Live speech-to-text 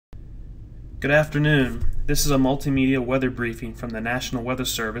Good afternoon. This is a multimedia weather briefing from the National Weather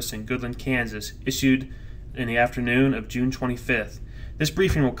Service in Goodland, Kansas, issued in the afternoon of June 25th. This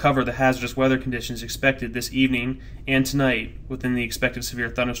briefing will cover the hazardous weather conditions expected this evening and tonight within the expected severe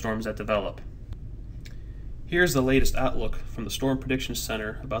thunderstorms that develop. Here's the latest outlook from the Storm Prediction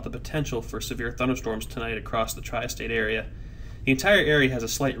Center about the potential for severe thunderstorms tonight across the tri-state area. The entire area has a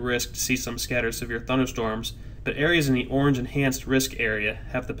slight risk to see some scattered severe thunderstorms, but areas in the orange enhanced risk area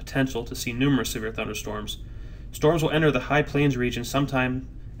have the potential to see numerous severe thunderstorms. Storms will enter the High Plains region sometime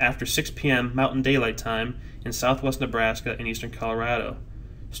after 6 p.m. Mountain Daylight Time in southwest Nebraska and eastern Colorado.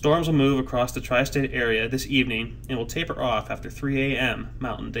 Storms will move across the tri-state area this evening and will taper off after 3 a.m.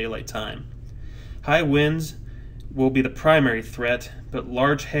 Mountain Daylight Time. High winds will be the primary threat, but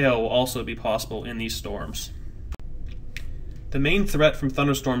large hail will also be possible in these storms. The main threat from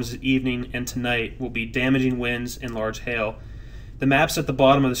thunderstorms this evening and tonight will be damaging winds and large hail. The maps at the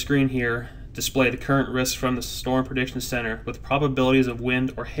bottom of the screen here display the current risks from the Storm Prediction Center with probabilities of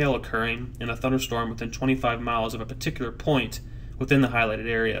wind or hail occurring in a thunderstorm within 25 miles of a particular point within the highlighted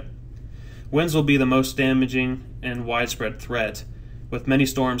area. Winds will be the most damaging and widespread threat, with many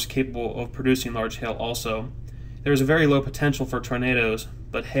storms capable of producing large hail also. There is a very low potential for tornadoes,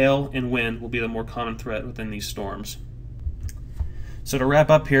 but hail and wind will be the more common threat within these storms. So to wrap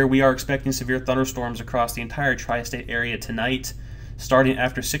up here, we are expecting severe thunderstorms across the entire tri-state area tonight, starting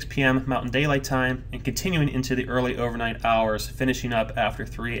after 6 p.m. Mountain Daylight Time and continuing into the early overnight hours, finishing up after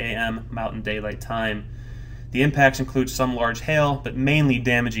 3 a.m. Mountain Daylight Time. The impacts include some large hail, but mainly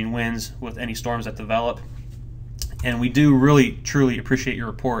damaging winds with any storms that develop. And we do really, truly appreciate your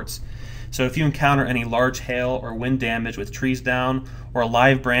reports. So if you encounter any large hail or wind damage with trees down or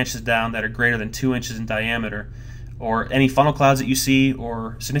live branches down that are greater than 2 inches in diameter, or any funnel clouds that you see,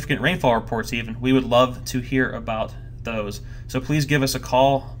 or significant rainfall reports even, we would love to hear about those. So please give us a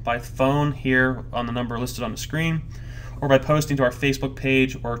call by phone here on the number listed on the screen, or by posting to our Facebook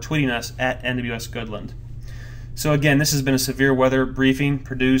page or tweeting us at NWS Goodland. So again, this has been a severe weather briefing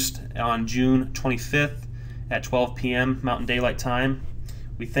produced on June 25th at 12 p.m. Mountain Daylight Time.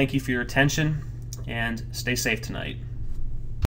 We thank you for your attention and stay safe tonight.